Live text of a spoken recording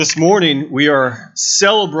This morning, we are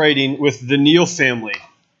celebrating with the Neal family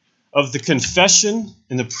of the confession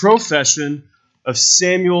and the profession of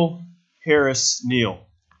Samuel Harris Neal.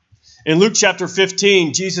 In Luke chapter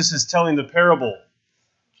 15, Jesus is telling the parable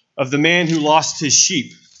of the man who lost his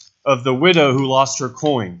sheep, of the widow who lost her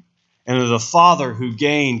coin, and of the father who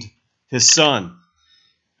gained his son.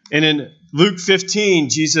 And in Luke 15,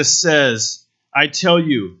 Jesus says, "I tell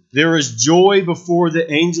you, there is joy before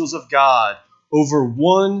the angels of God over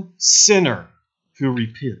one sinner who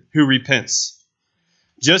repents.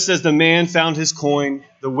 Just as the man found his coin,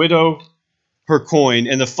 the widow her coin,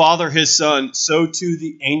 and the father his son, so too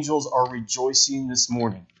the angels are rejoicing this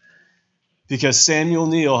morning, because Samuel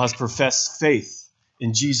Neal has professed faith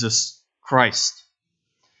in Jesus Christ."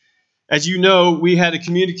 As you know, we had a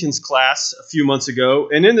communicants class a few months ago,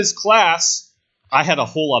 and in this class, I had a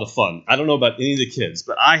whole lot of fun. I don't know about any of the kids,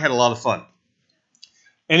 but I had a lot of fun.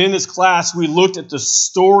 And in this class, we looked at the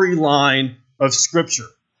storyline of Scripture.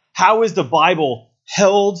 How is the Bible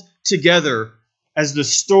held together as the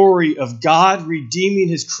story of God redeeming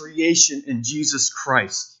His creation in Jesus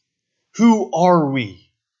Christ? Who are we?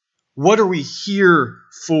 What are we here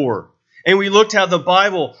for? And we looked how the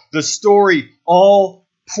Bible, the story, all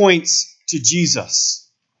points to Jesus.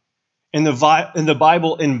 And the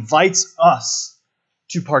Bible invites us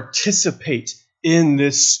to participate in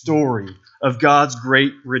this story of God's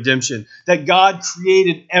great redemption. That God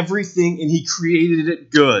created everything and He created it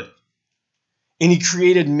good. And He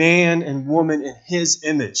created man and woman in His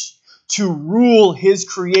image to rule His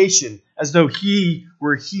creation as though He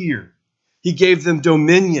were here. He gave them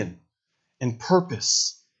dominion and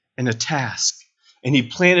purpose and a task. And He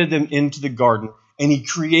planted them into the garden, and He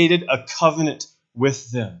created a covenant with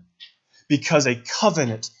them. Because a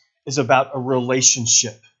covenant is about a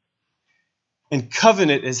relationship. And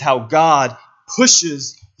covenant is how God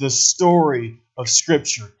pushes the story of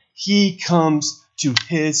Scripture. He comes to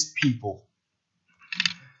His people.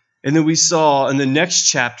 And then we saw in the next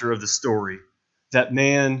chapter of the story that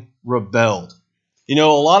man rebelled. You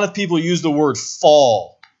know, a lot of people use the word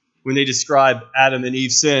fall when they describe Adam and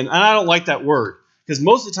Eve's sin. And I don't like that word, because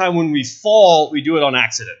most of the time when we fall, we do it on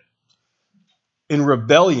accident. In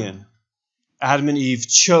rebellion, Adam and Eve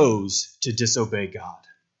chose to disobey God.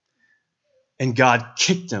 And God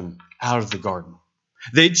kicked them out of the garden.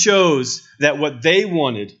 They chose that what they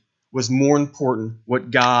wanted was more important,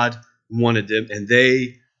 what God wanted them, and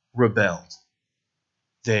they rebelled.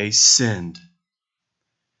 They sinned.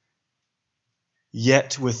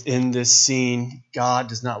 Yet within this scene, God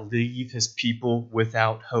does not leave His people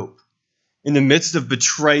without hope. In the midst of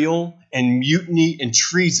betrayal and mutiny and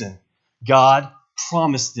treason, God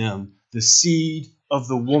promised them the seed of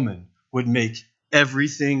the woman would make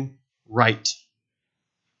everything right.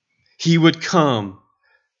 He would come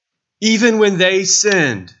even when they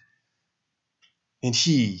sinned, and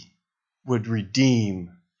He would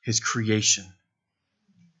redeem His creation.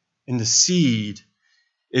 And the seed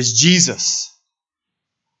is Jesus.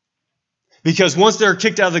 Because once they're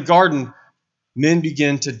kicked out of the garden, men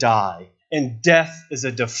begin to die. And death is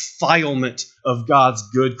a defilement of God's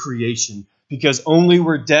good creation. Because only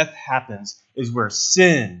where death happens is where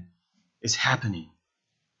sin is happening.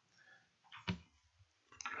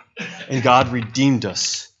 And God redeemed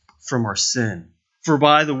us from our sin. For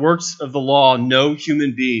by the works of the law, no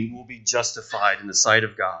human being will be justified in the sight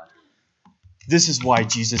of God. This is why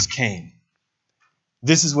Jesus came.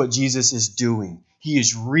 This is what Jesus is doing. He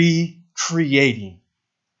is recreating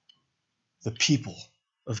the people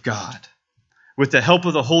of God. With the help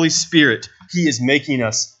of the Holy Spirit, He is making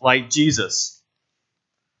us like Jesus.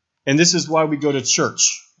 And this is why we go to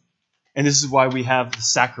church. And this is why we have the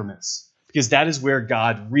sacraments. Because that is where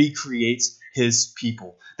God recreates His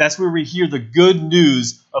people. That's where we hear the good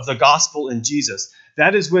news of the gospel in Jesus.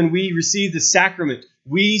 That is when we receive the sacrament.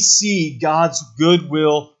 We see God's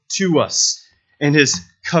goodwill to us and His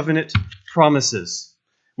covenant promises.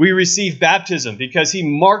 We receive baptism because He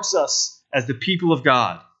marks us as the people of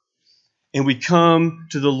God. And we come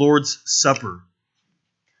to the Lord's Supper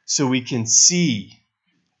so we can see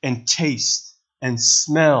and taste and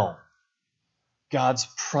smell God's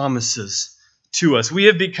promises to us. We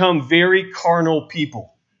have become very carnal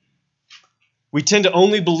people. We tend to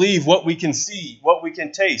only believe what we can see, what we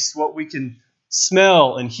can taste, what we can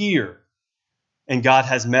smell and hear. And God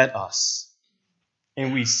has met us.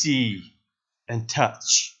 And we see and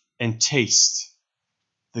touch and taste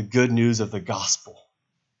the good news of the gospel.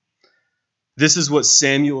 This is what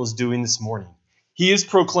Samuel is doing this morning. He is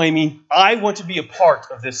proclaiming, I want to be a part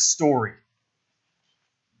of this story.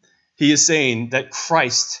 He is saying that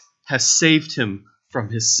Christ has saved him from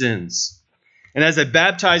his sins. And as a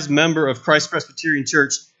baptized member of Christ Presbyterian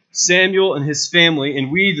Church, Samuel and his family,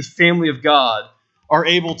 and we, the family of God, are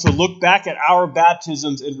able to look back at our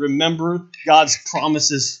baptisms and remember God's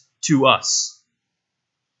promises to us.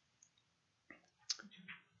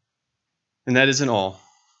 And that isn't all.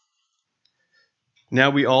 Now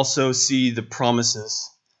we also see the promises,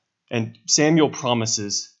 and Samuel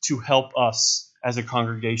promises to help us as a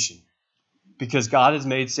congregation, because God has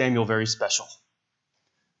made Samuel very special.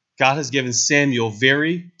 God has given Samuel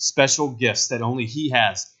very special gifts that only he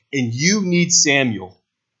has. And you need Samuel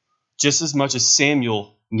just as much as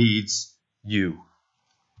Samuel needs you.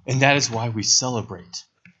 And that is why we celebrate.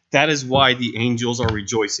 That is why the angels are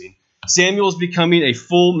rejoicing. Samuel is becoming a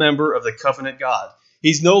full member of the covenant God.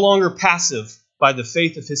 He's no longer passive by the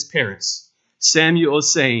faith of his parents. Samuel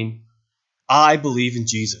is saying, I believe in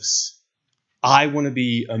Jesus. I want to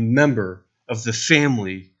be a member of the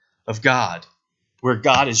family of God, where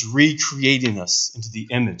God is recreating us into the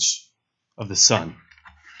image of the Son.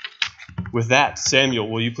 With that, Samuel,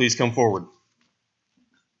 will you please come forward?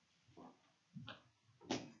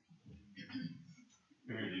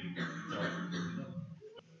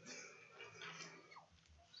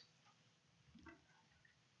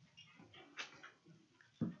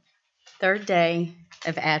 Third day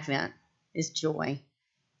of Advent is joy.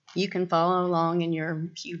 You can follow along in your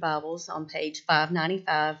Pew Bibles on page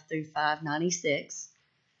 595 through 596.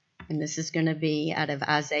 And this is going to be out of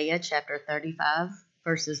Isaiah chapter 35,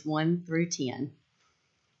 verses 1 through 10.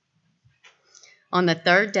 On the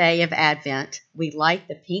third day of Advent, we light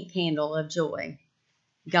the pink candle of joy.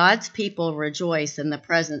 God's people rejoice in the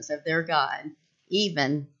presence of their God,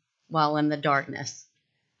 even while in the darkness.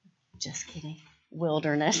 Just kidding.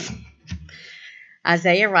 Wilderness.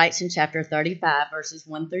 Isaiah writes in chapter 35, verses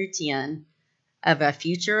 1 through 10, of a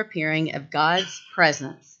future appearing of God's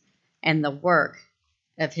presence and the work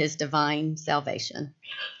of his divine salvation.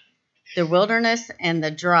 The wilderness and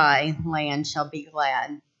the dry land shall be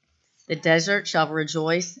glad. The desert shall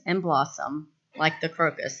rejoice and blossom like the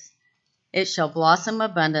crocus. It shall blossom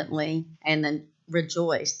abundantly and then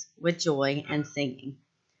rejoice with joy and singing.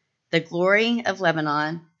 The glory of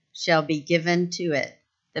Lebanon shall be given to it,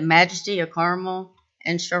 the majesty of Carmel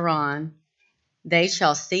and Sharon. They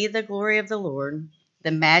shall see the glory of the Lord,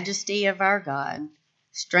 the majesty of our God.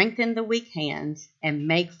 Strengthen the weak hands and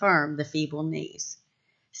make firm the feeble knees.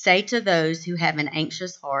 Say to those who have an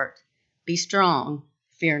anxious heart, be strong,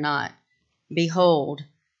 fear not. Behold,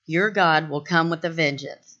 your God will come with a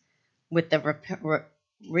vengeance, with the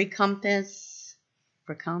recompense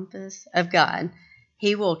of God.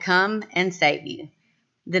 He will come and save you.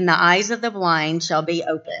 Then the eyes of the blind shall be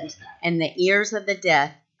opened, and the ears of the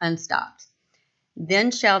deaf unstopped.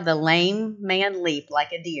 Then shall the lame man leap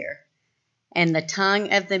like a deer, and the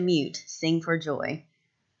tongue of the mute sing for joy.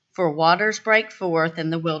 For waters break forth in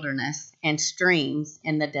the wilderness, and streams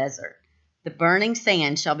in the desert. The burning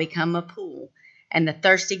sand shall become a pool, and the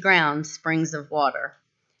thirsty ground springs of water.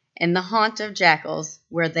 In the haunt of jackals,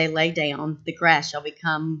 where they lay down, the grass shall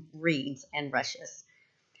become reeds and rushes.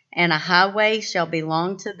 And a highway shall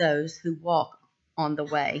belong to those who walk on the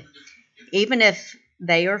way. Even if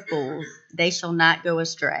they are fools, they shall not go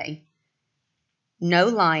astray. No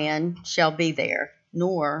lion shall be there,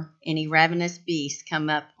 nor any ravenous beast come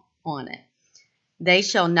up on it. They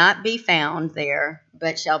shall not be found there,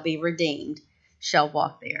 but shall be redeemed, shall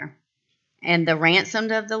walk there. And the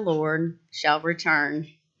ransomed of the Lord shall return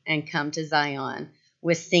and come to Zion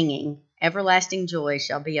with singing. Everlasting joy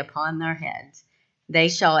shall be upon their heads. They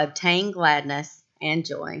shall obtain gladness and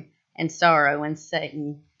joy, and sorrow and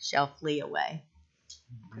Satan shall flee away.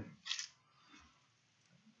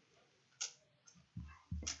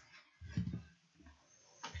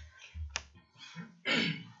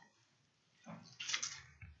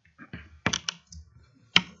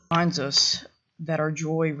 Reminds us that our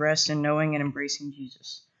joy rests in knowing and embracing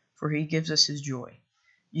Jesus, for he gives us his joy.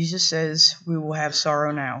 Jesus says we will have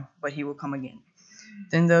sorrow now, but he will come again.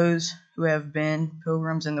 Then those who have been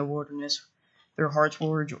pilgrims in the wilderness, their hearts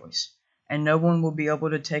will rejoice, and no one will be able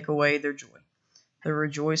to take away their joy. They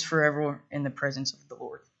rejoice forever in the presence of the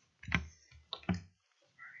Lord.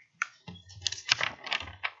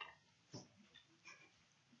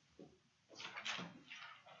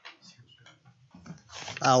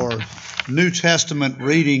 Our New Testament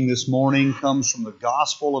reading this morning comes from the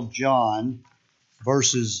Gospel of John,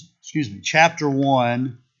 chapter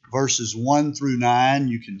 1, verses 1 through 9.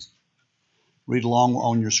 You can read along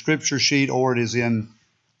on your scripture sheet, or it is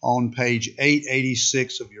on page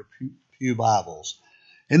 886 of your Pew Bibles.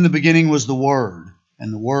 In the beginning was the Word,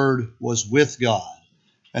 and the Word was with God,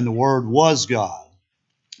 and the Word was God.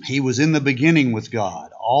 He was in the beginning with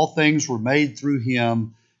God. All things were made through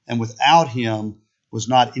him, and without him was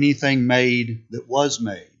not anything made that was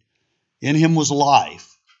made. In him was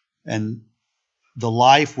life, and the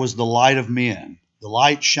life was the light of men. The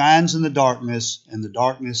light shines in the darkness, and the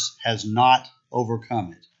darkness has not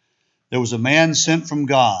overcome it. There was a man sent from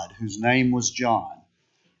God whose name was John.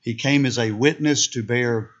 He came as a witness to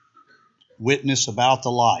bear witness about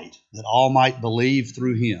the light, that all might believe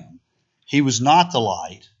through him. He was not the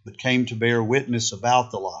light, but came to bear witness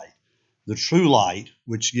about the light. The true light,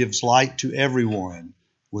 which gives light to everyone,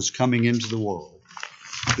 was coming into the world.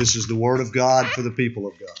 This is the word of God for the people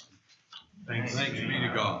of God. Thanks be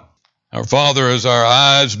to God. Our Father, as our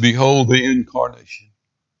eyes behold the incarnation,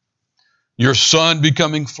 your Son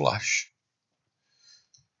becoming flesh,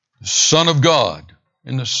 the Son of God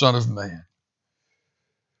and the Son of Man.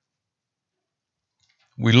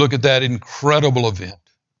 We look at that incredible event.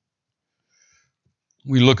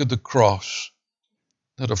 We look at the cross,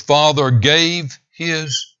 that a Father gave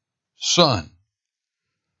his Son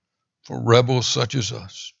for rebels such as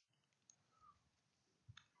us.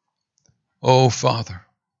 Oh, Father,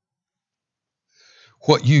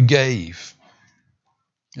 what you gave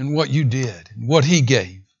and what you did and what he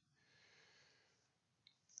gave.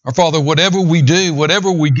 Our Father, whatever we do,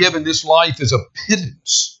 whatever we give in this life is a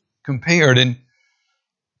pittance compared.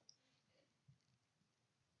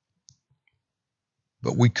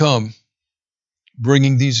 But we come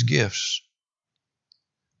bringing these gifts,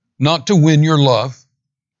 not to win your love,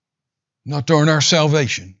 not to earn our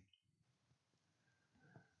salvation.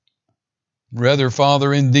 Rather,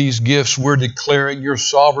 Father, in these gifts, we're declaring your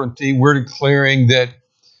sovereignty. We're declaring that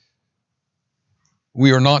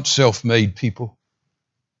we are not self-made people.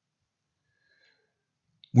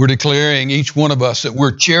 We're declaring, each one of us, that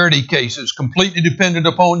we're charity cases, completely dependent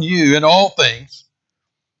upon you in all things,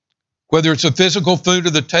 whether it's the physical food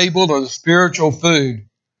of the table or the spiritual food,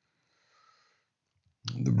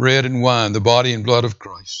 the bread and wine, the body and blood of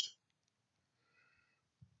Christ.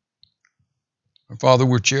 Our Father,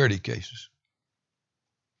 we're charity cases.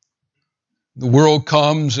 The world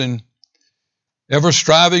comes and ever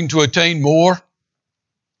striving to attain more,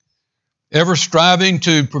 ever striving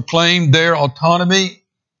to proclaim their autonomy,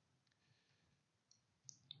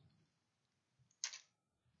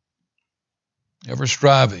 ever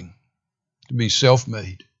striving to be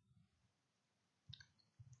self-made.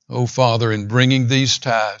 Oh, Father, in bringing these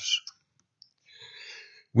tithes,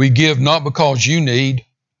 we give not because you need.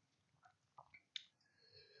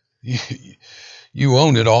 You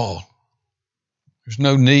own it all. There's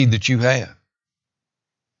no need that you have.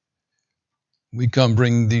 We come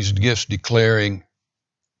bringing these gifts declaring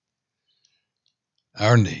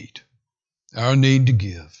our need to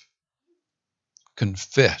give.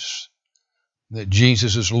 Confess that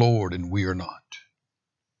Jesus is Lord and we are not.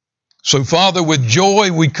 So, Father, with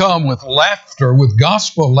joy we come, with laughter, with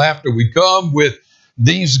gospel laughter, we come with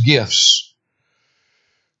these gifts.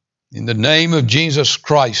 In the name of Jesus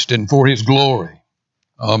Christ and for his glory.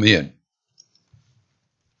 Amen.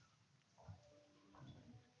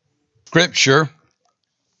 Scripture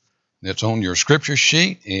that's on your scripture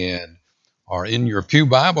sheet and are in your pew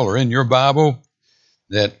Bible or in your Bible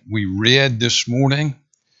that we read this morning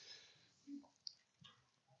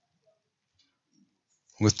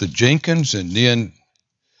with the Jenkins and then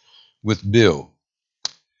with Bill.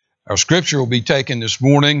 Our scripture will be taken this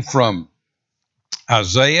morning from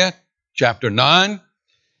Isaiah chapter 9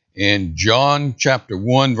 and John chapter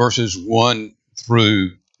 1 verses 1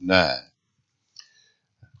 through 9.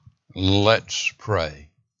 Let's pray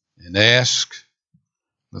and ask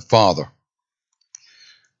the Father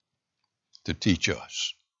to teach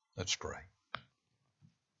us. Let's pray.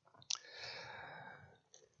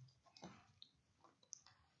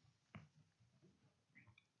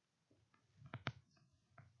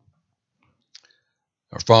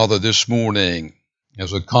 Our Father, this morning,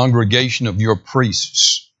 as a congregation of your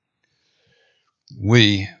priests,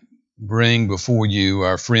 we bring before you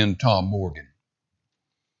our friend Tom Morgan,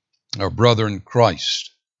 our brother in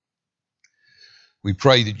Christ. We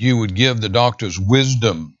pray that you would give the doctors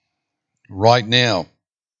wisdom right now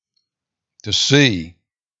to see,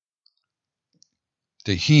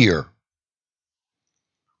 to hear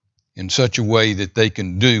in such a way that they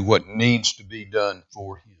can do what needs to be done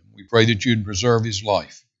for him. We pray that you'd preserve his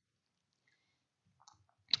life.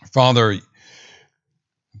 Father,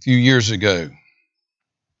 a few years ago,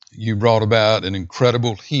 you brought about an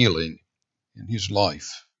incredible healing in his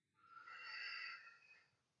life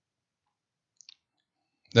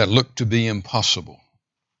that looked to be impossible.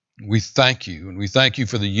 We thank you, and we thank you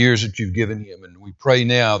for the years that you've given him, and we pray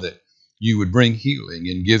now that you would bring healing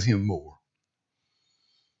and give him more.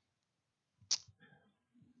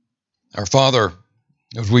 Our Father,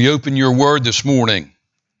 As we open your word this morning,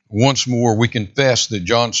 once more we confess that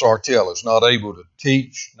John Sartell is not able to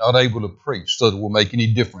teach, not able to preach, so that it will make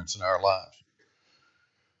any difference in our lives.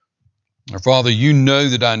 Our Father, you know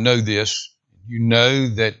that I know this. You know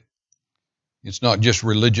that it's not just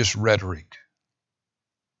religious rhetoric.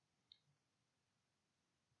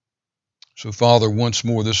 So, Father, once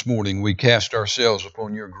more this morning, we cast ourselves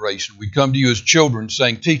upon your grace, and we come to you as children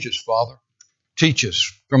saying, teach us, Father. Teach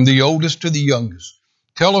us from the oldest to the youngest.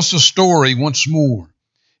 Tell us a story once more.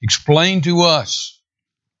 Explain to us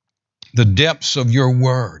the depths of your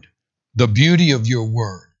word, the beauty of your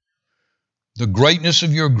word, the greatness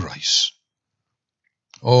of your grace.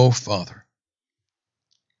 Oh, Father,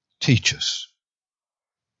 teach us.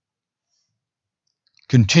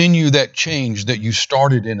 Continue that change that you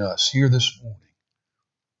started in us here this morning.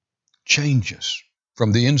 Change us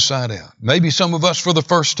from the inside out. Maybe some of us for the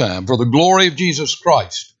first time, for the glory of Jesus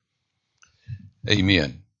Christ.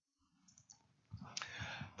 Amen.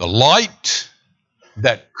 The light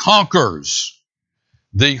that conquers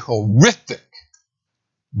the horrific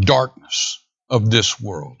darkness of this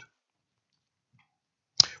world.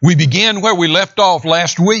 We begin where we left off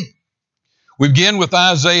last week. We begin with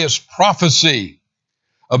Isaiah's prophecy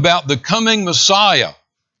about the coming Messiah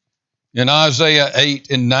in Isaiah 8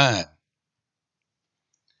 and 9.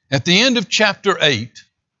 At the end of chapter 8,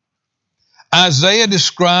 Isaiah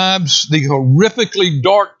describes the horrifically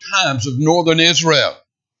dark times of northern Israel.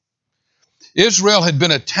 Israel had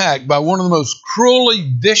been attacked by one of the most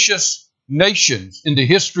cruelly vicious nations in the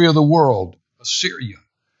history of the world, Assyria.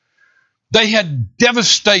 They had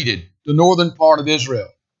devastated the northern part of Israel,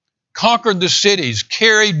 conquered the cities,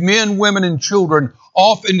 carried men, women, and children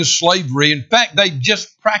off into slavery. In fact, they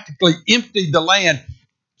just practically emptied the land.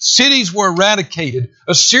 Cities were eradicated.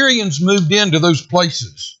 Assyrians moved into those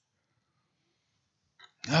places.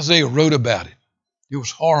 Isaiah wrote about it. It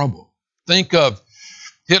was horrible. Think of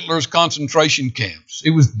Hitler's concentration camps.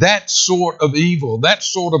 It was that sort of evil, that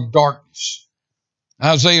sort of darkness.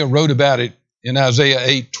 Isaiah wrote about it in Isaiah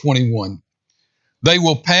 8:21. They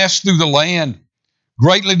will pass through the land,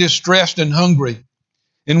 greatly distressed and hungry.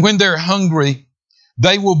 And when they're hungry,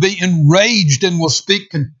 they will be enraged and will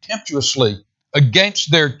speak contemptuously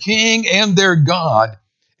against their king and their God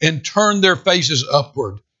and turn their faces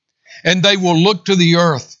upward. And they will look to the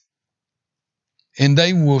earth, and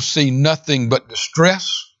they will see nothing but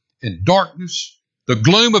distress and darkness, the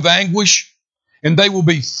gloom of anguish, and they will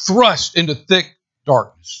be thrust into thick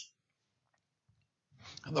darkness.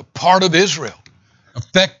 The part of Israel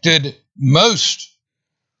affected most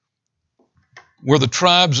were the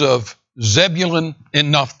tribes of Zebulun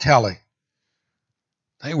and Naphtali.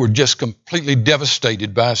 They were just completely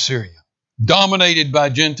devastated by Assyria, dominated by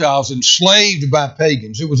Gentiles, enslaved by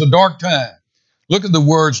pagans. It was a dark time. Look at the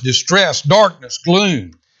words distress, darkness,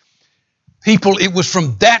 gloom. People, it was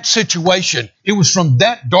from that situation, it was from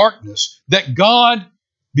that darkness that God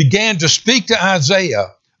began to speak to Isaiah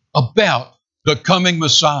about the coming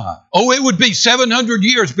Messiah. Oh, it would be 700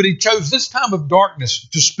 years, but he chose this time of darkness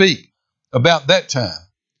to speak about that time.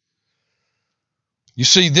 You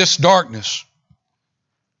see, this darkness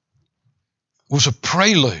was a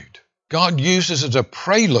prelude. God used this as a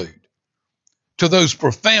prelude to those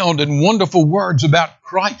profound and wonderful words about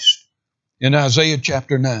Christ in Isaiah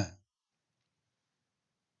chapter 9.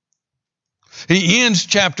 He ends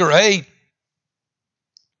chapter 8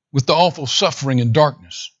 with the awful suffering and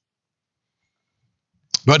darkness.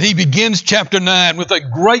 But he begins chapter 9 with a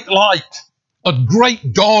great light, a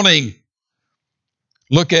great dawning.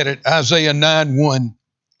 Look at it, Isaiah 9:1.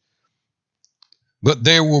 But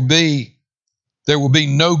there will be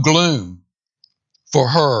no gloom for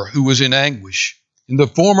her who was in anguish. In the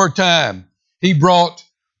former time, he brought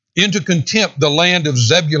into contempt the land of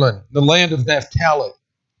Zebulun, the land of Naphtali.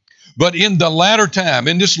 But in the latter time,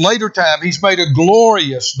 in this later time, he's made a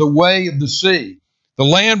glorious the way of the sea, the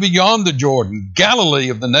land beyond the Jordan, Galilee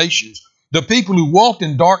of the nations. The people who walked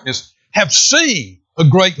in darkness have seen a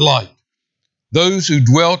great light. Those who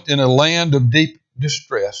dwelt in a land of deep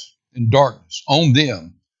distress and darkness, on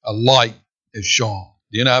them a light has shone.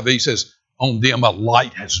 The NIV says, on them a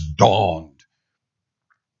light has dawned.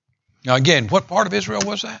 Now again, what part of Israel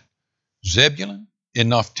was that? Zebulun and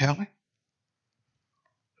Naphtali?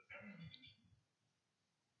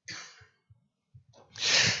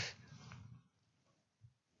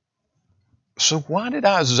 So why did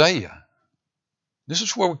Isaiah, this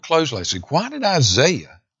is where we close last week, why did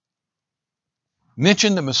Isaiah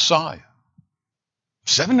mention the Messiah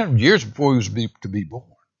 700 years before he was to be born?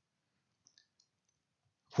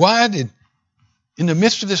 Why did, in the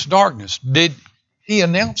midst of this darkness, did he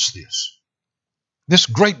announce this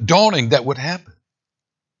great dawning that would happen?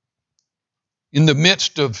 in the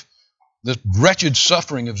midst of the wretched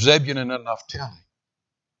suffering of Zebulun and Naphtali.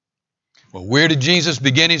 Well, where did Jesus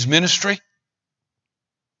begin his ministry?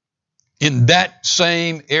 In that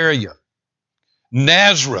same area.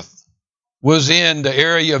 Nazareth was in the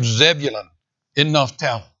area of Zebulun in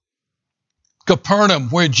Naphtali. Capernaum,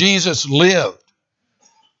 where Jesus lived,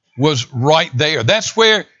 was right there. That's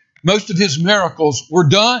where most of his miracles were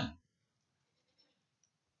done.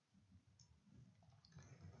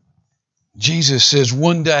 Jesus says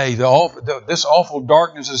one day, this awful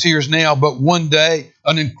darkness is here now, but one day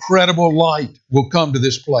an incredible light will come to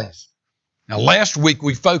this place. Now, last week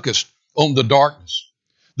we focused on the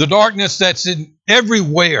darkness that's in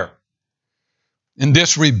everywhere in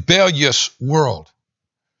this rebellious world.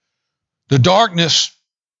 The darkness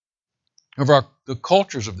of the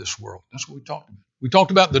cultures of this world. That's what we talked about. We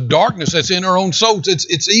talked about the darkness that's in our own souls.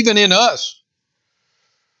 It's even in us.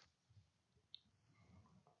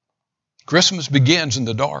 Christmas begins in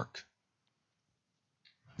the dark,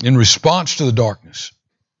 in response to the darkness.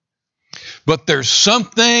 But there's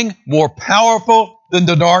something more powerful than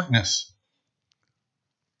the darkness.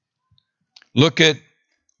 Look at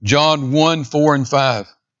John 1, 4, and 5.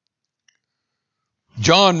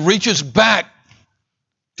 John reaches back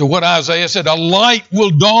to what Isaiah said, a light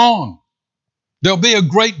will dawn. There'll be a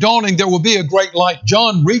great dawning. There will be a great light.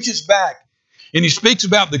 John reaches back and he speaks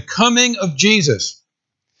about the coming of Jesus.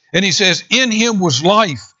 And he says, in him was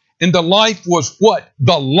life, and the life was what?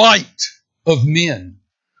 The light of men.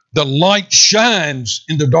 The light shines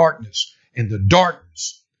in the darkness, and the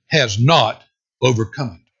darkness has not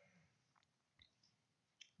overcome it.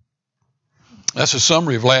 That's a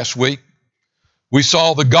summary of last week. We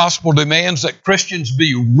saw the gospel demands that Christians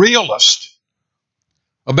be realists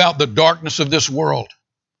about the darkness of this world.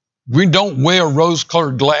 We don't wear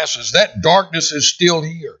rose-colored glasses. That darkness is still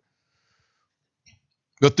here.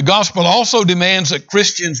 But the gospel also demands that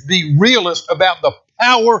Christians be realists about the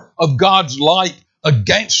power of God's light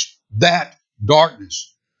against that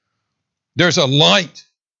darkness. There's a light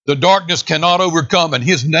the darkness cannot overcome, and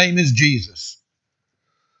his name is Jesus.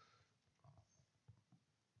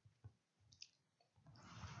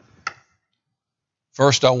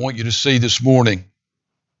 First, I want you to see this morning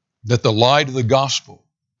that the light of the gospel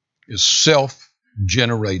is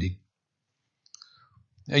self-generating.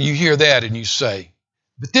 Now you hear that and you say,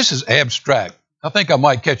 but this is abstract. I think I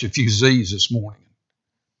might catch a few Z's this morning.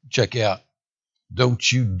 Check out.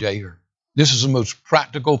 Don't you dare. This is the most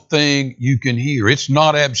practical thing you can hear. It's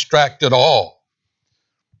not abstract at all.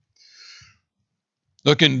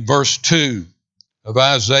 Look in verse 2 of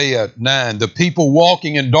Isaiah 9. The people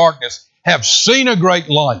walking in darkness have seen a great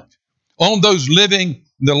light. On those living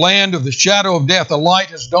in the land of the shadow of death, a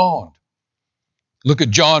light has dawned. Look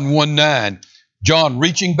at John 1:9. John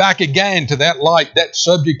reaching back again to that light, that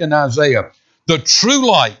subject in Isaiah. The true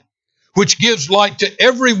light, which gives light to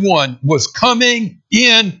everyone, was coming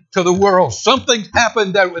into the world. Something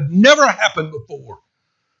happened that would never happen before.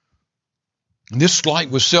 And this light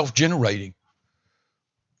was self-generating.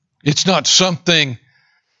 It's not something,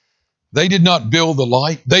 they did not build the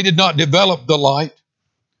light. They did not develop the light.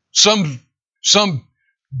 Some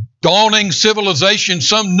dawning civilization,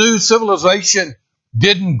 some new civilization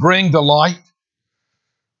didn't bring the light.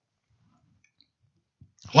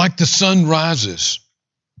 Like the sun rises,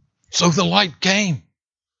 so the light came.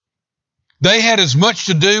 They had as much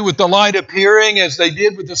to do with the light appearing as they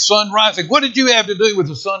did with the sun rising. What did you have to do with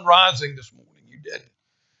the sun rising this morning? You didn't.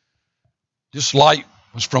 This light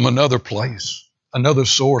was from another place, another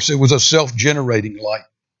source. It was a self-generating light.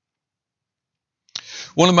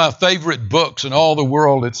 One of my favorite books in all the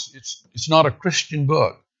world, it's not a Christian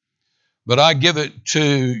book, but I give it to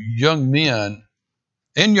young men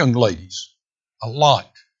and young ladies a lot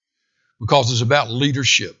because it's about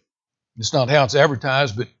leadership. It's not how it's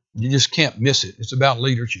advertised, but you just can't miss it. It's about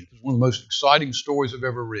leadership. It's one of the most exciting stories I've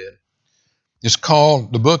ever read.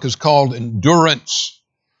 The book is called Endurance.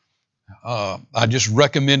 I just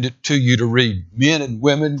recommend it to you to read. Men and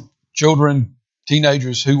women, children,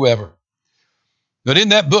 teenagers, whoever. But in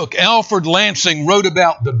that book, Alfred Lansing wrote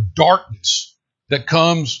about the darkness that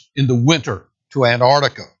comes in the winter to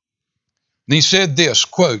Antarctica. And he said this,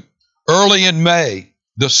 quote, early in May,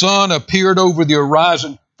 the sun appeared over the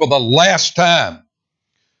horizon for the last time,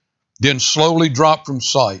 then slowly dropped from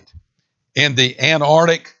sight, and the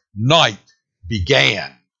Antarctic night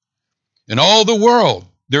began. In all the world,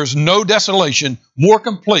 there's no desolation more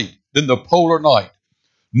complete than the polar night.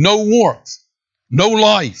 No warmth, no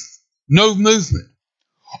life, no movement.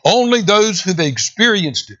 Only those who've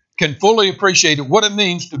experienced it can fully appreciate it, what it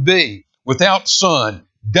means to be without sun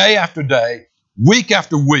day after day, week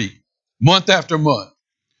after week, month after month.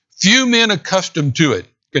 Few men accustomed to it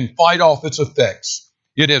can fight off its effects.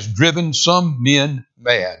 It has driven some men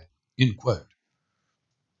mad. End quote.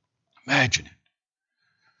 Imagine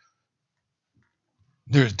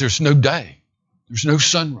it. There's no day. There's no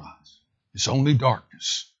sunrise. It's only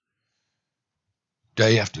darkness.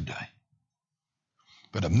 Day after day.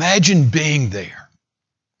 But imagine being there.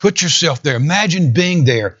 Put yourself there. Imagine being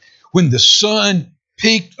there when the sun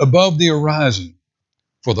peaked above the horizon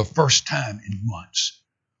for the first time in months.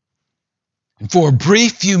 And for a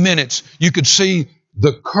brief few minutes, you could see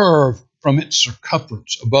the curve from its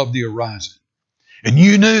circumference above the horizon. And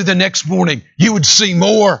you knew the next morning you would see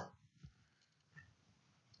more.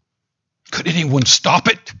 Could anyone stop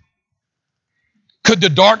it? Could the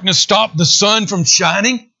darkness stop the sun from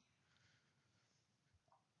shining?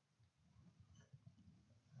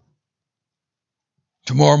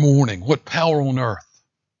 Tomorrow morning, what power on earth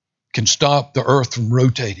can stop the earth from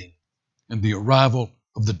rotating and the arrival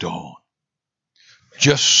of the dawn?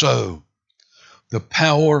 Just so, the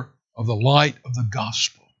power of the light of the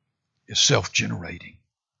gospel is self-generating.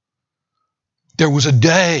 There was a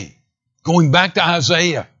day, going back to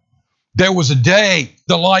Isaiah, there was a day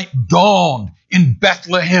the light dawned in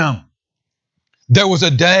Bethlehem. There was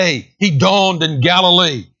a day he dawned in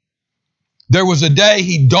Galilee. There was a day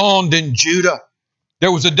he dawned in Judah.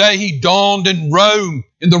 There was a day he dawned in Rome,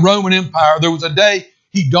 in the Roman Empire. There was a day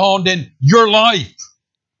he dawned in your life.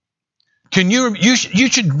 You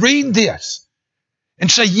should read this and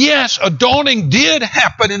say, yes, a dawning did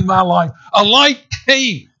happen in my life. A light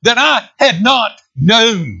came that I had not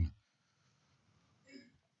known.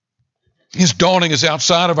 His dawning is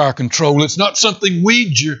outside of our control. It's not something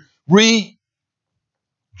we regenerated.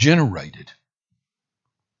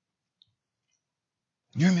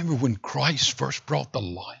 You remember when Christ first brought the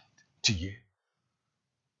light to you?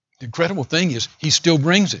 The incredible thing is, He still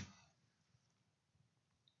brings it.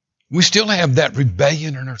 We still have that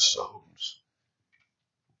rebellion in our souls.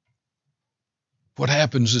 What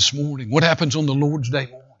happens this morning? What happens on the Lord's Day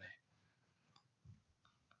morning?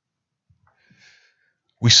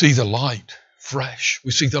 We see the light fresh.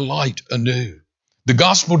 We see the light anew. The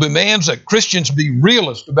gospel demands that Christians be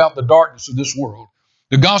realists about the darkness of this world.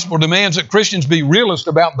 The gospel demands that Christians be realists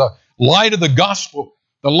about the light of the gospel,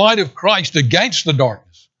 the light of Christ against the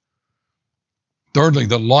darkness. Thirdly,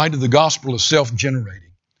 the light of the gospel is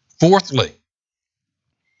self-generating. Fourthly,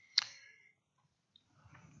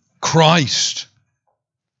 Christ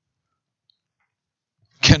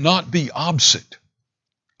cannot be opposite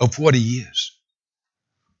of what He is.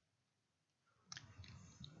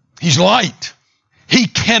 He's light. He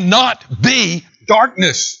cannot be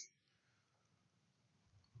darkness.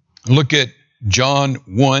 Look at John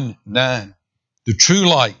 1:9. The true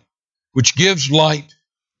light, which gives light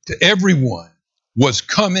to everyone, was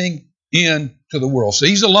coming into the world. So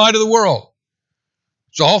He's the light of the world.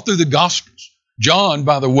 It's all through the Gospels. John,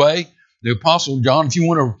 by the way, the Apostle John, if you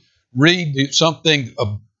want to read something,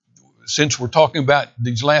 since we're talking about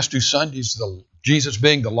these last 2 Sundays, Jesus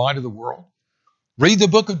being the light of the world, read the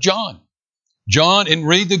book of John. And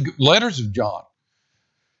read the letters of John.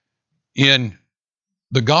 In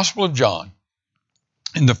the Gospel of John,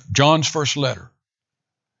 in John's first letter,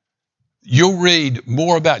 you'll read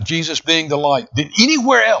more about Jesus being the light than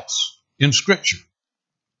anywhere else in Scripture.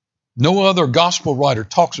 No other gospel writer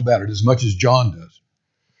talks about it as much as John does.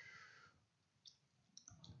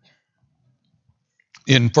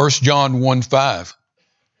 In 1 John 1:5,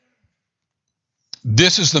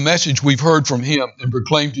 this is the message we've heard from Him and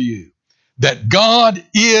proclaimed to you, that God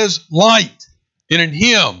is light, and in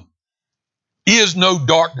Him is no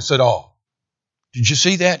darkness at all. Did you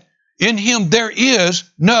see that? In Him there is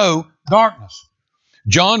no darkness.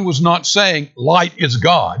 John was not saying light is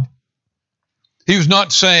God. He was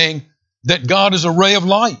not saying that God is a ray of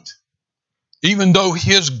light, even though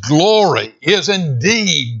His glory is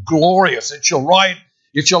indeed glorious. It shall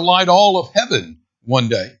light all of heaven one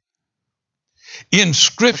day. In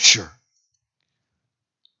Scripture,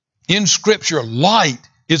 light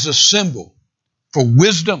is a symbol for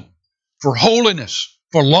wisdom, for holiness,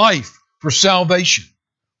 for life, for salvation.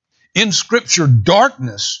 In Scripture,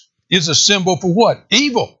 darkness is a symbol for what?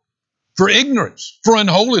 Evil, for ignorance, for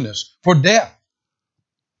unholiness, for death.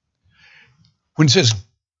 When it says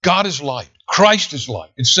God is light, Christ is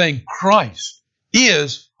light, it's saying Christ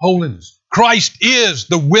is holiness. Christ is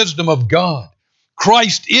the wisdom of God.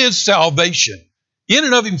 Christ is salvation. In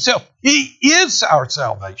and of Himself, He is our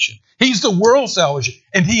salvation. He's the world's salvation,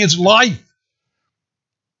 and He is life.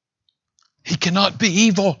 He cannot be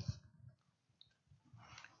evil.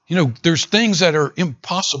 You know, there's things that are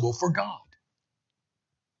impossible for God.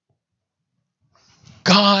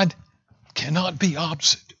 God cannot be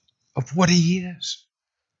opposite of what He is.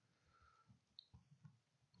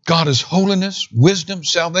 God is holiness, wisdom,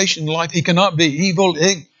 salvation, life. He cannot be evil,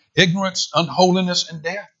 ignorance, unholiness, and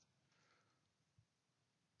death.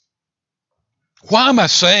 Why am I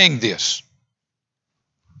saying this?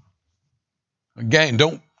 Again,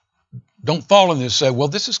 don't fall in this and say, well,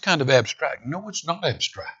 this is kind of abstract. No, it's not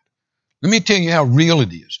abstract. Let me tell you how real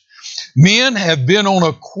it is. Men have been on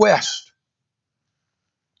a quest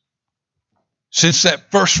since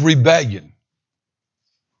that first rebellion,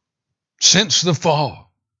 since the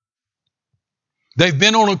fall. They've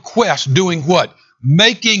been on a quest doing what?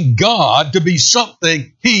 Making God to be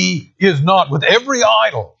something He is not. With every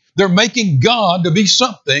idol, they're making God to be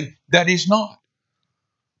something that He's not.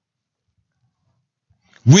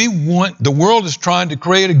 The world is trying to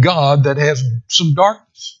create a God that has some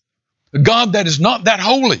darkness. A God that is not that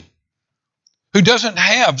holy. Who doesn't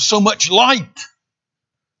have so much light.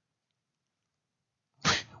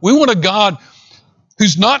 We want a God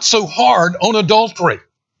who's not so hard on adultery.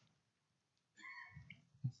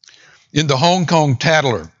 In the Hong Kong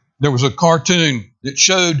Tatler, there was a cartoon that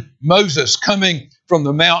showed Moses coming from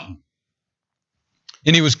the mountain.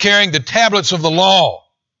 And he was carrying the tablets of the law.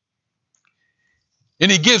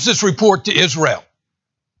 And he gives this report to Israel.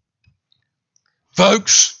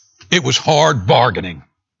 Folks, it was hard bargaining.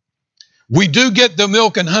 We do get the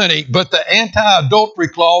milk and honey, but the anti-adultery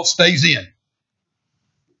clause stays in.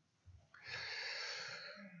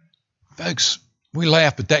 Folks, we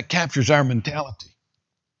laugh, but that captures our mentality.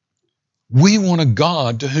 We want a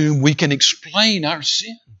God to whom we can explain our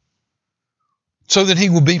sin so that He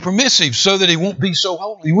will be permissive, so that He won't be so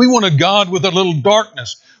holy. We want a God with a little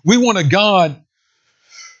darkness. We want a God,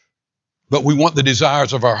 but we want the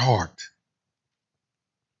desires of our heart.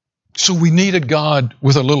 So we need a God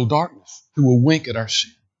with a little darkness who will wink at our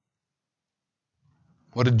sin.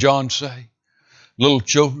 What did John say? Little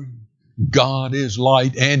children, God is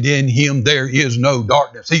light, and in Him there is no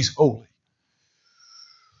darkness. He's holy.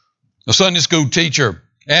 A Sunday school teacher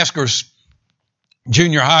asked her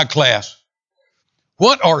junior high class,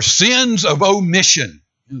 what are sins of omission?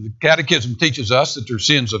 The Catechism teaches us that there are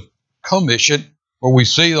sins of commission, where we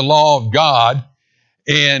see the law of God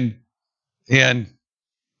and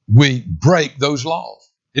we break those laws.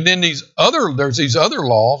 And then there's these other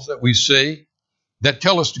laws that we see that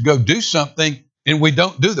tell us to go do something and we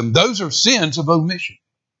don't do them. Those are sins of omission.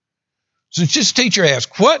 So this teacher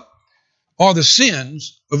asked, what are the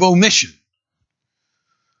sins of omission?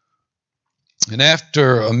 And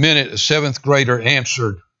after a minute, a seventh grader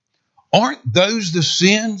answered, aren't those the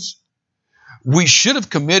sins we should have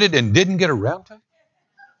committed and didn't get around to?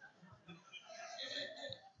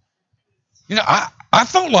 You know, I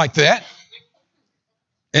felt like that.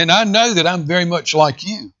 And I know that I'm very much like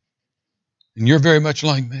you. And you're very much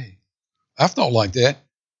like me. I felt like that.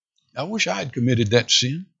 I wish I had committed that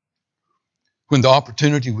sin when the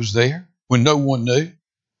opportunity was there, when no one knew.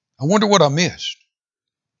 I wonder what I missed.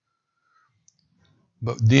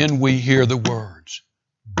 But then we hear the words,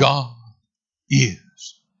 God is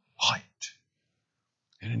light,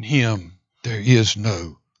 and in Him there is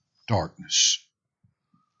no darkness.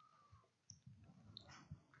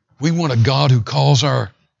 We want a God who calls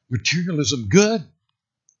our materialism good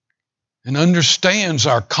and understands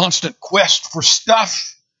our constant quest for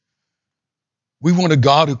stuff. We want a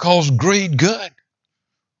God who calls greed good.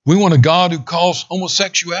 We want a God who calls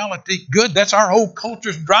homosexuality good. That's our whole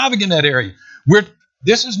culture's driving in that area.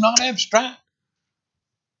 This is not abstract.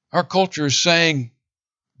 Our culture is saying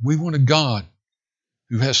we want a God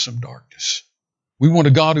who has some darkness. We want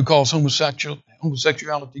a God who calls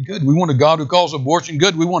homosexuality good. We want a God who calls abortion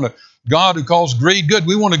good. We want a God who calls greed good.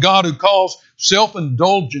 We want a God who calls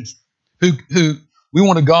self-indulgence. We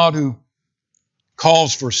want a God who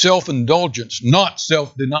calls for self-indulgence, not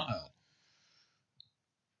self-denial.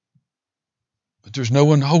 But there's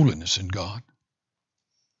no unholiness in God.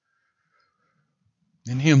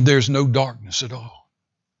 In Him there's no darkness at all.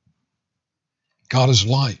 God is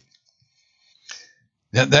light.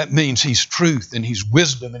 That means He's truth and He's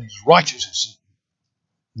wisdom and He's righteousness,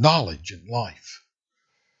 knowledge and life.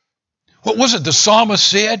 What was it the psalmist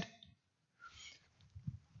said?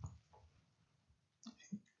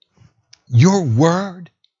 Your word,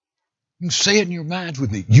 you can say it in your minds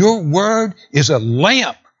with me. Your word is a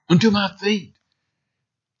lamp unto my feet,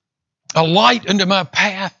 a light unto my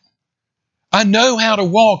path. I know how to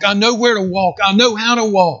walk. I know where to walk. I know how to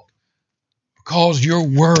walk because your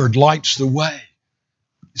word lights the way.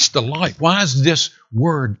 It's the light. Why is this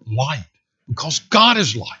word light? Because God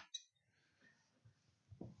is light.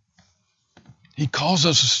 He calls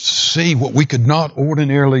us to see what we could not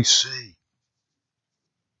ordinarily see.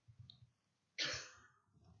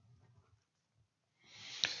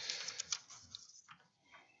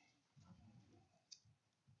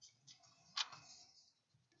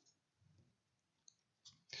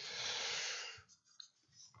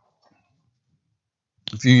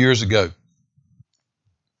 few years ago.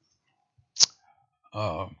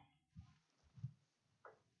 A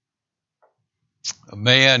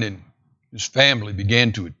man and his family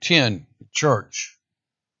began to attend the church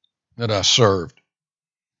that I served.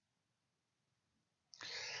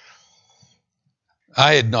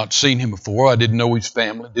 I had not seen him before. I didn't know his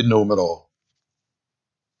family, didn't know him at all.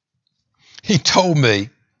 He told me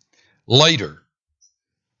later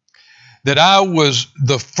that I was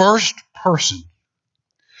the first person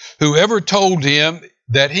who ever told him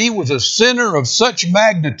that he was a sinner of such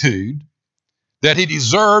magnitude that he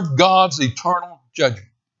deserved God's eternal judgment.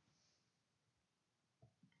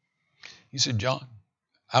 He said, John,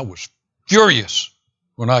 I was furious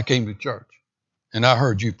when I came to church and I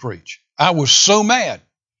heard you preach. I was so mad.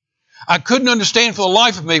 I couldn't understand for the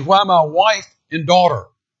life of me why my wife and daughter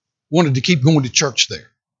wanted to keep going to church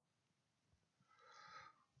there.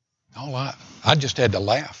 I just had to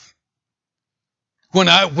laugh.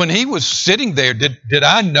 When he was sitting there, did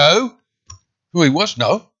I know who he was?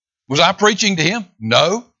 No. Was I preaching to him?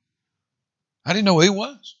 No. I didn't know who he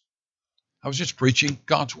was. I was just preaching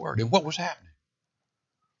God's Word. And what was happening?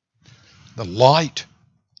 The light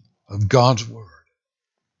of God's Word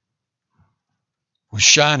was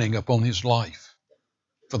shining upon his life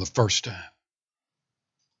for the first time.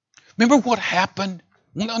 Remember what happened?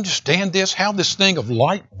 You want to understand this, how this thing of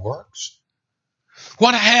light works?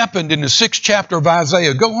 What happened in the 6th chapter of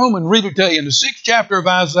Isaiah? Go home and read it today. In the 6th chapter of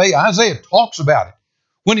Isaiah, Isaiah talks about it.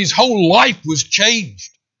 When his whole life was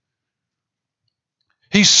changed.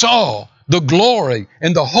 He saw the glory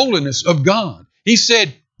and the holiness of God. He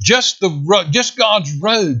said, just God's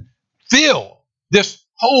robe fill this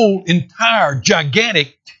whole entire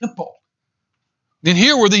gigantic temple. And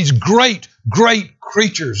here were these great, great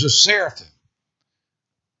creatures, the seraphim.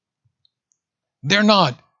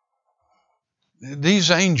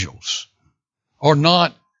 These angels are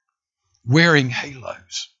not wearing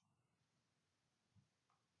halos.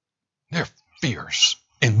 They're fierce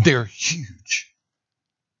and they're huge.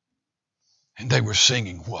 And they were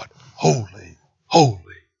singing what? Holy, holy,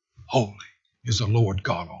 holy is the Lord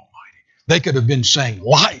God Almighty. They could have been saying,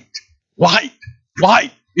 light, light,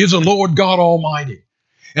 light is the Lord God Almighty.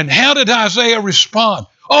 And how did Isaiah respond?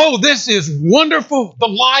 Oh, this is wonderful. The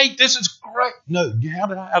light, this is great. No, how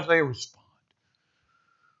did Isaiah respond?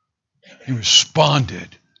 He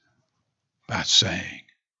responded by saying,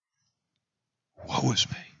 woe is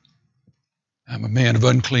me. I'm a man of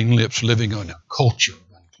unclean lips living in a culture of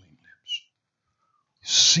unclean lips.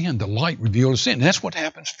 Sin, the light reveals sin. That's what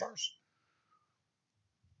happens first.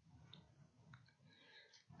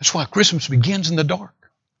 That's why Christmas begins in the dark.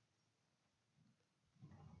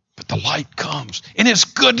 But the light comes, and it's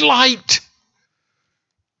good light.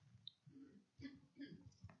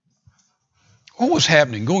 What was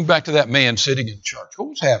happening? Going back to that man sitting in church, what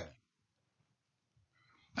was happening?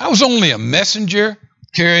 I was only a messenger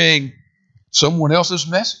carrying someone else's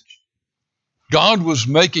message. God was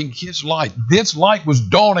making his light. This light was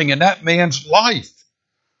dawning in that man's life.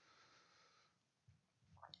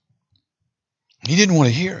 He didn't want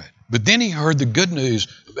to hear it. But then he heard the good news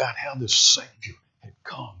about how the Savior had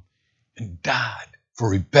come and died for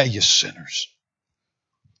rebellious sinners.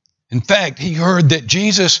 In fact, he heard that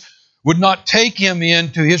Jesus would not take him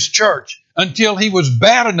into his church until he was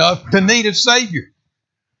bad enough to need a Savior.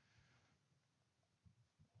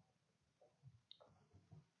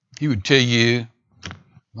 He would tell you,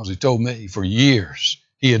 as he told me, for years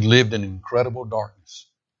he had lived in incredible darkness.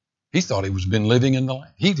 He thought he was been living in the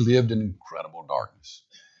light. He lived in incredible darkness.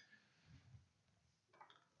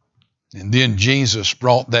 And then Jesus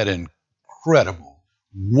brought that incredible,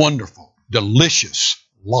 wonderful, delicious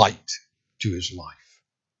light to his life.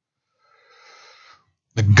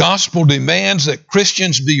 The gospel demands that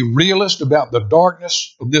Christians be realists about the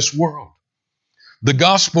darkness of this world. The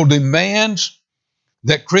gospel demands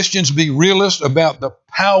that Christians be realists about the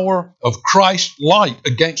power of Christ's light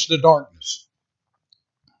against the darkness.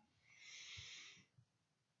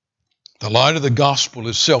 The light of the gospel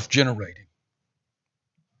is self-generating.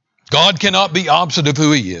 God cannot be opposite of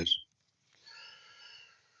who he is.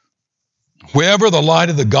 Wherever the light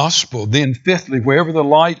of the gospel, then fifthly, wherever the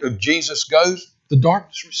light of Jesus goes, the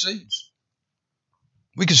darkness recedes.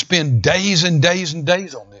 We could spend days and days and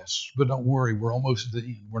days on this, but don't worry, we're almost at the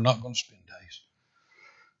end. We're not going to spend days.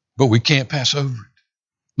 But we can't pass over it.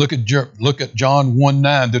 Look at John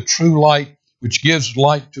 1:9. The true light, which gives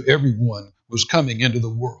light to everyone, was coming into the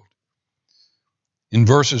world. In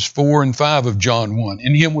verses 4 and 5 of John 1,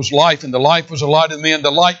 in him was life, and the life was the light of men.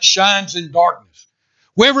 The light shines in darkness.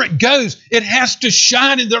 Wherever it goes, it has to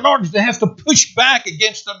shine in the darkness. It has to push back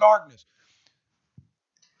against the darkness.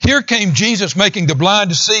 Here came Jesus making the blind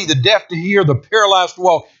to see, the deaf to hear, the paralyzed to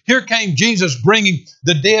walk. Here came Jesus bringing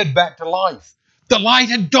the dead back to life. The light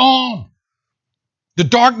had dawned. The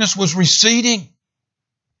darkness was receding.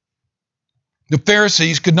 The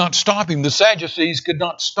Pharisees could not stop him. The Sadducees could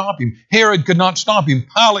not stop him. Herod could not stop him.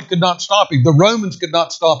 Pilate could not stop him. The Romans could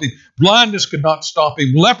not stop him. Blindness could not stop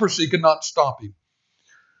him. Leprosy could not stop him.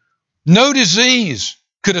 No disease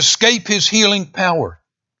could escape his healing power.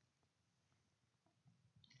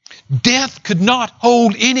 Death could not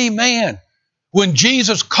hold any man when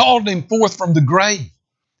Jesus called him forth from the grave.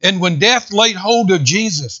 And when death laid hold of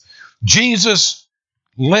Jesus, Jesus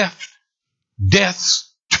left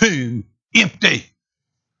death's tomb empty.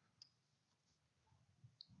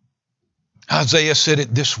 Isaiah said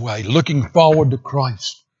it this way, looking forward to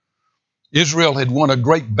Christ. Israel had won a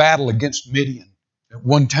great battle against Midian at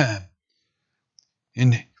one time.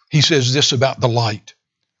 And he says this about the light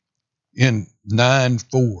in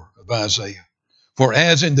 9:4 of Isaiah. For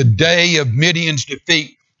as in the day of Midian's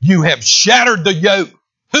defeat, you have shattered the yoke.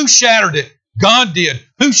 Who shattered it? God did.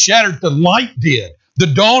 Who shattered the light did? The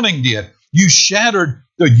dawning did. You shattered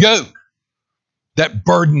the yoke that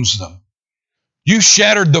burdens them. You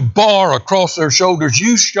shattered the bar across their shoulders.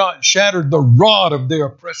 You shattered the rod of their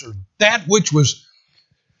oppressor. That which was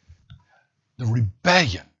the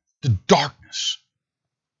rebellion, the darkness,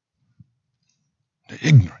 the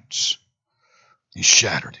ignorance. He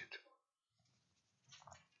shattered it.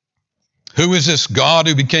 Who is this God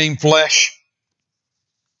who became flesh?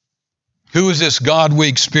 Who is this God we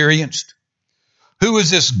experienced? Who is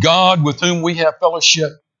this God with whom we have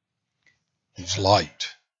fellowship? He's light.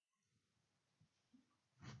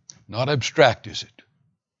 Not abstract, is it?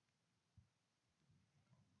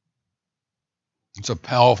 It's a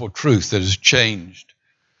powerful truth that has changed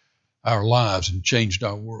our lives and changed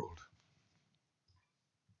our world.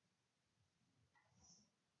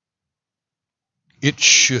 It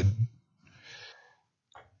should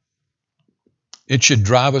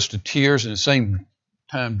drive us to tears and at the same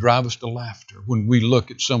time drive us to laughter when we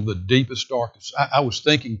look at some of the deepest, darkest. I was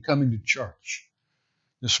thinking coming to church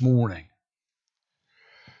this morning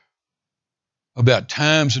about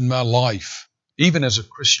times in my life, even as a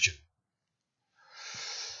Christian,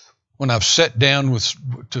 when I've sat down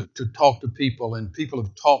to talk to people and people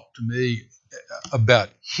have talked to me about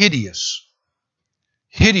hideous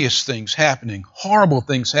things happening, horrible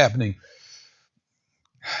things happening,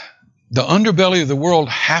 the underbelly of the world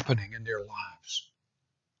happening in their lives.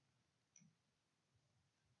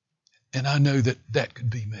 And I know that could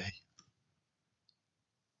be me.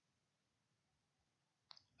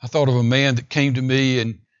 I thought of a man that came to me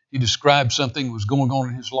and he described something that was going on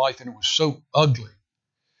in his life and it was so ugly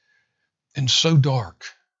and so dark.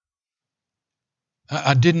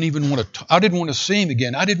 I didn't want to see him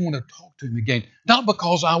again. I didn't want to talk to him again. Not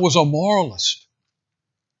because I was a moralist.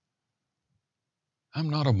 I'm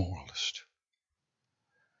not a moralist.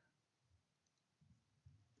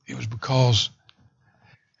 It was because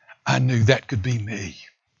I knew that could be me.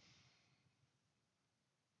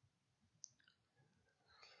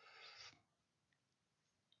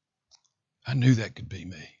 I knew that could be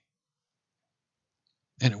me.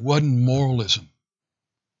 And it wasn't moralism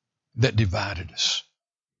that divided us.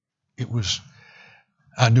 It was,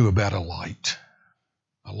 I knew about a light.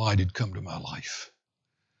 A light had come to my life.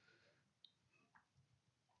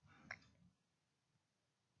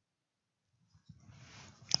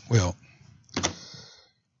 Well,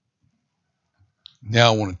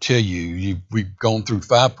 now I want to tell you, we've gone through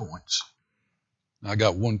 5 points. I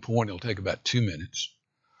got 1 point. It'll take about 2 minutes.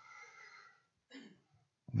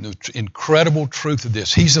 The incredible truth of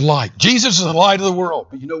this. He's the light. Jesus is the light of the world.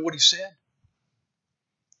 But you know what he said?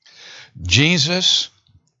 Jesus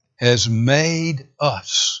has made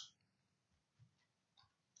us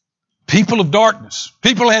people of darkness.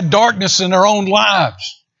 People had darkness in their own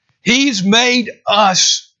lives. He's made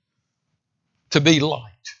us to be light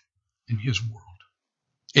in his world,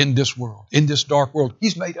 in this dark world.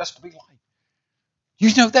 He's made us to be light.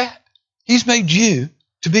 You know that? He's made you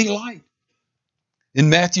to be light. In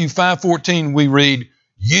Matthew 5:14, we read,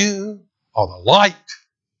 you are the light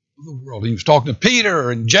of the world. He was talking to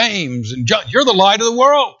Peter and James and John. You're the light of the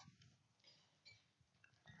world.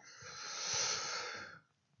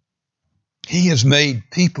 He has made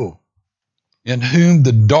people in whom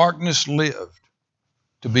the darkness lived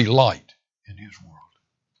to be light in his world.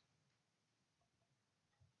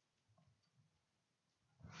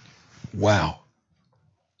 Wow.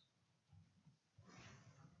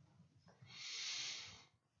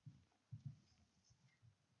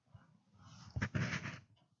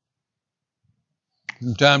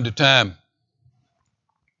 From time to time,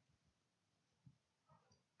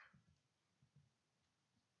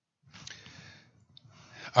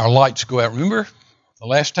 our lights go out. Remember the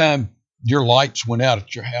last time your lights went out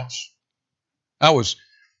at your house? I was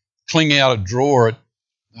cleaning out a drawer at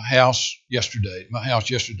my house yesterday.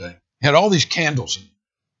 Had all these candles in it.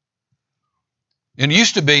 And it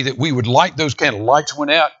used to be that we would light those candles. Lights went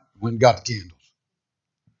out, we got the candles.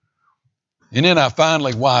 And then I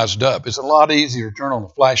finally wised up. It's a lot easier to turn on a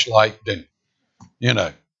flashlight than,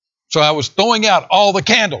 So I was throwing out all the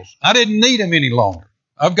candles. I didn't need them any longer.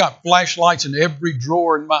 I've got flashlights in every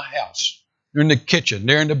drawer in my house. They're in the kitchen.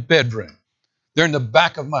 They're in the bedroom. They're in the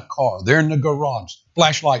back of my car. They're in the garage.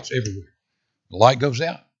 Flashlights everywhere. The light goes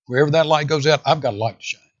out. Wherever that light goes out, I've got a light to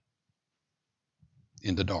shine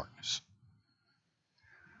in the darkness.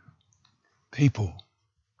 People,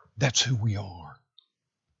 that's who we are.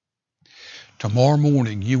 Tomorrow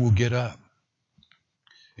morning, you will get up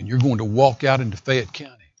and you're going to walk out into Fayette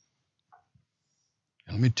County.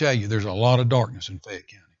 And let me tell you, there's a lot of darkness in Fayette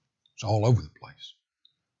County. It's all over the place.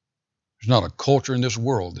 There's not a culture in this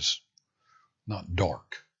world that's not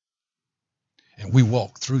dark. And we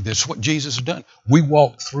walk through this. That's what Jesus has done. We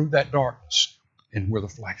walk through that darkness, and we're the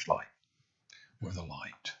flashlight. We're the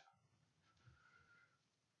light.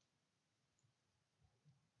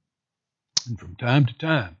 And from time to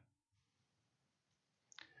time,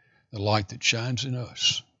 the light that shines in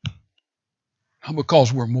us, not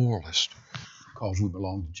because we're moralists, because we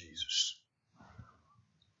belong to Jesus.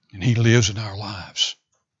 And He lives in our lives.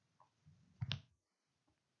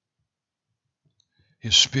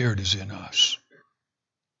 His Spirit is in us.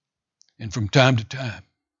 And from time to time,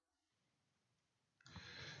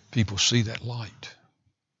 people see that light.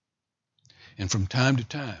 And from time to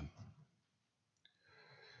time,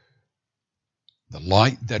 the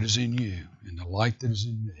light that is in you and the light that is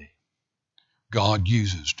in me, God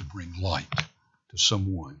uses to bring light to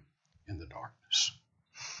someone in the darkness.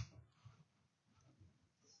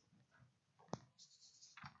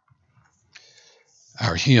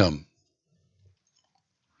 Our hymn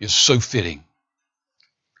is so fitting